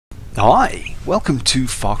Hi, welcome to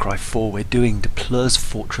Far Cry 4. We're doing the Pleur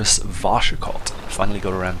Fortress Varshakot. Finally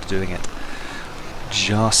got around to doing it.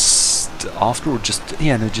 Just after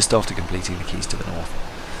completing the keys to the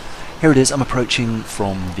north. Here it is. I'm approaching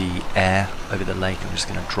from the air over the lake. I'm just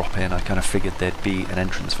going to drop in. I kind of figured there'd be an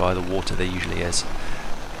entrance via the water. There usually is.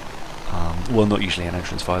 Well, not usually an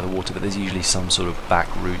entrance via the water, but there's usually some sort of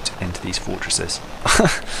back route into these fortresses.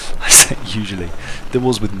 I say usually. There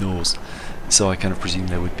was with Norse. So I kind of presume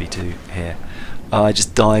there would be too here. I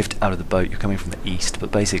just dived out of the boat. You're coming from the east,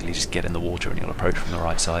 but basically just get in the water and you'll approach from the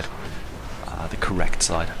right side. The correct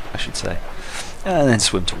side, I should say. And then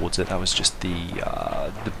swim towards it. That was just the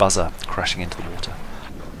buzzer crashing into the water.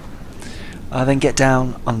 Then get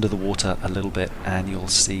down under the water a little bit and you'll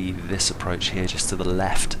see this approach here just to the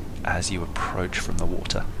left as you approach from the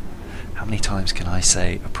water. How many times can I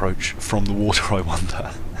say approach from the water, I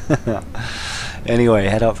wonder? Anyway,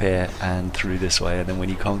 head up here and through this way, and then when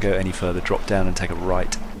you can't go any further, drop down and take a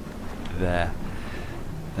right there.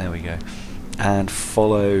 There we go. And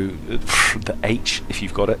follow the H if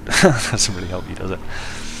you've got it. That doesn't really help you, does it?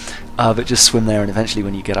 But just swim there, and eventually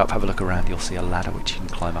when you get up, have a look around, you'll see a ladder which you can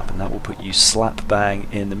climb up, and that will put you slap bang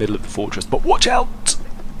in the middle of the fortress. But watch out!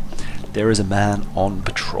 There is a man on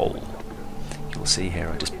patrol. You'll see here,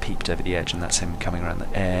 I just peeped over the edge and that's him coming around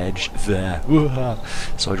the edge there.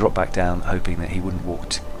 So I dropped back down hoping that he wouldn't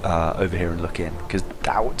walk over here and look in, because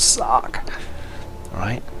that would suck.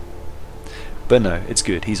 Alright? But no, it's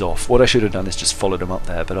good, he's off. What I should have done is just followed him up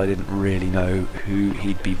there, but I didn't really know who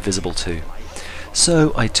he'd be visible to.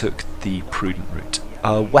 So I took the prudent route.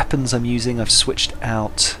 Weapons I'm using, I've switched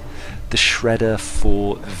out the shredder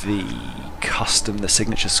for the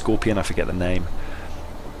signature Scorpion, I forget the name.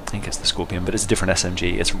 I think it's the Scorpion, but it's a different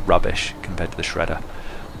SMG. It's rubbish compared to the Shredder.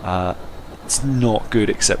 It's not good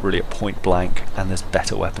except really at point blank, and there's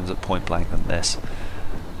better weapons at point blank than this.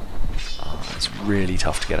 It's really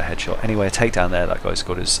tough to get a headshot. Anyway, a takedown there, that guy's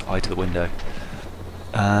got his eye to the window.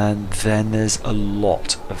 And then there's a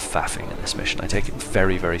lot of faffing in this mission. I take it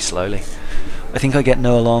very, very slowly. I think I get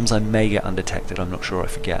no alarms. I may get undetected, I'm not sure, I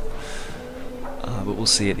forget. But we'll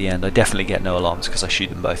see at the end. I definitely get no alarms because I shoot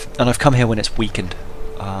them both. And I've come here when it's weakened.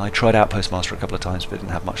 I tried Outpost Master a couple of times but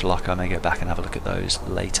didn't have much luck. I may go back and have a look at those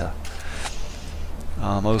later.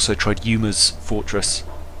 I also tried Yuma's Fortress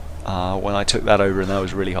when I took that over, and that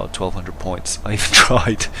was really hard, 1200 points. I even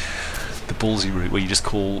tried the ballsy route where you just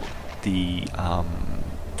call the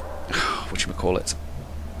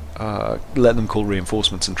let them call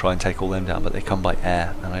reinforcements and try and take all them down, but they come by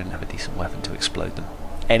air and I didn't have a decent weapon to explode them.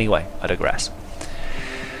 Anyway, I digress.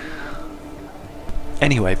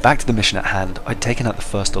 Anyway, back to the mission at hand. I'd taken out the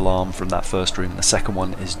first alarm from that first room, and the second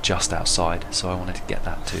one is just outside, so I wanted to get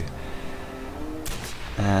that too.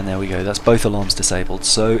 And there we go, that's both alarms disabled,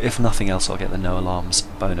 so if nothing else I'll get the no alarms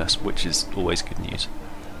bonus, which is always good news.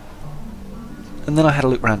 And then I had a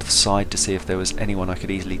look round to the side to see if there was anyone I could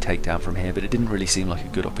easily take down from here, but it didn't really seem like a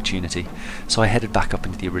good opportunity, so I headed back up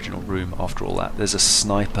into the original room after all that. There's a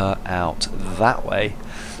sniper out that way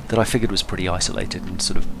that I figured was pretty isolated and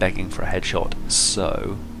sort of begging for a headshot,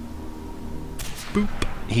 so boop,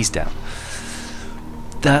 he's down.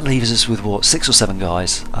 That leaves us with what, 6 or 7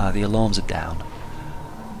 guys. The alarms are down,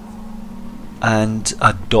 and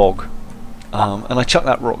a dog. And I chucked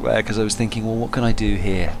that rock there because I was thinking, well, what can I do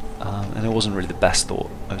here? And it wasn't really the best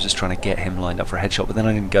thought. I was just trying to get him lined up for a headshot, but then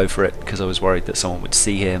I didn't go for it because I was worried that someone would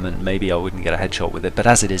see him and maybe I wouldn't get a headshot with it. But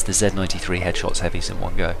as it is, the Z93 headshots heavies in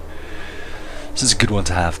one go. So it's a good one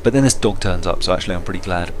to have. But then this dog turns up, so actually I'm pretty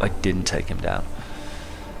glad I didn't take him down.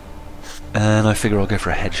 And I figure I'll go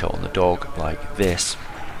for a headshot on the dog like this.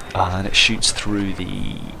 And it shoots through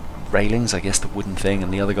the railings, I guess the wooden thing,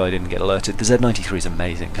 and the other guy didn't get alerted. The Z93 is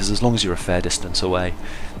amazing because as long as you're a fair distance away,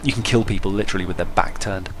 you can kill people literally with their back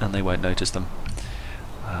turned and they won't notice them.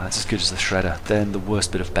 It's as good as the Shredder. Then the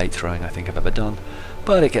worst bit of bait throwing I think I've ever done,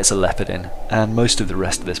 but it gets a leopard in, and most of the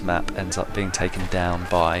rest of this map ends up being taken down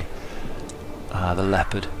by the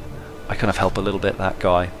leopard. I kind of help a little bit that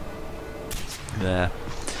guy there,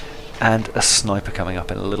 and a sniper coming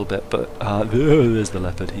up in a little bit, but there's the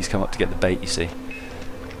leopard. He's come up to get the bait, you see.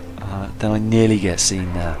 Then I nearly get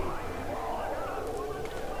seen there.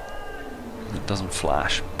 It doesn't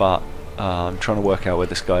flash, but I'm trying to work out where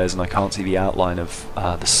this guy is and I can't see the outline of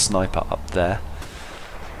the sniper up there.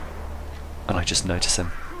 And I just notice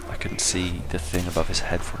him. I couldn't see the thing above his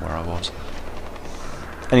head from where I was.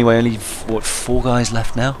 Anyway, only, what, 4 guys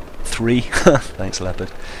left now? 3? Thanks,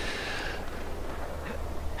 leopard.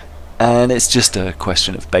 And it's just a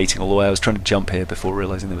question of baiting all the way. I was trying to jump here before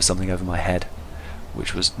realising there was something over my head,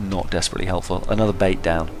 which was not desperately helpful. Another bait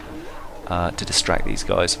down to distract these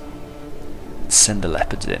guys. send the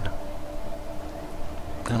leopards in.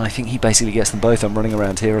 And I think he basically gets them both. I'm running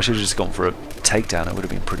around here. I should have just gone for a takedown. It would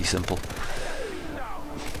have been pretty simple.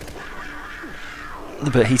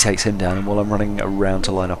 But he takes him down, and while I'm running around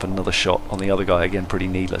to line up another shot on the other guy, again pretty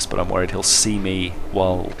needless, but I'm worried he'll see me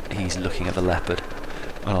while he's looking at the leopard,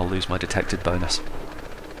 and I'll lose my detected bonus.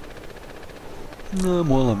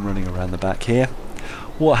 While I'm running around the back here,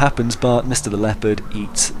 what happens but Mr. the Leopard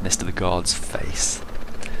eats Mr. the Guard's face.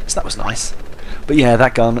 So that was nice. But yeah,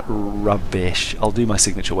 that gun, rubbish. I'll do my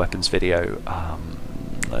signature weapons video. I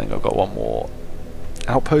think I've got one more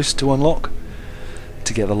outpost to unlock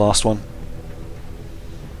to get the last one.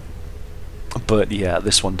 But yeah,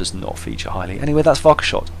 this one does not feature highly. Anyway, that's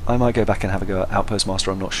Varkashot. I might go back and have a go at Outpost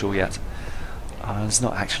Master, I'm not sure yet. There's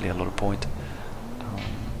not actually a lot of point.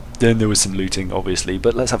 Then there was some looting, obviously,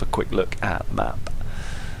 but let's have a quick look at map.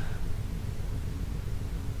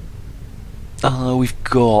 We've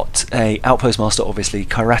got a Outpost Master, obviously,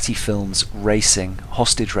 Karate Films, Racing,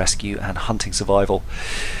 Hostage Rescue, and Hunting Survival.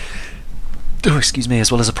 Oh, excuse me,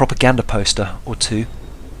 as well as a propaganda poster or two.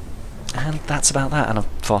 And that's about that, and a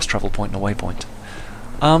fast travel point and a waypoint.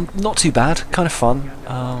 Not too bad, kind of fun.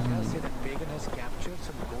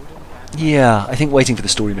 Yeah, I think waiting for the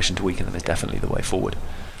story mission to weaken them is definitely the way forward.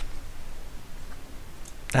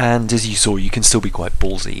 And as you saw, you can still be quite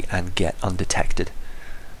ballsy and get undetected.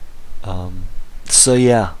 So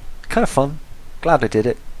yeah, kind of fun. Glad I did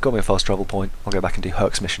it. Got me a fast travel point. I'll go back and do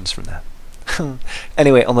Herc's missions from there.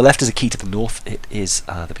 Anyway, on the left is a key to the north. It is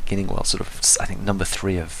the beginning, well, sort of, I think number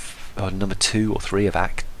 2 or 3 of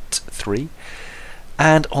Act 3.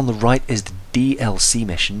 And on the right is the DLC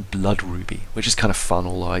mission, Blood Ruby, which is kind of fun,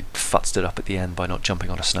 although I futzed it up at the end by not jumping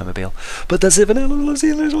on a snowmobile. But that's it for now. I'll see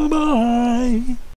you later. Bye!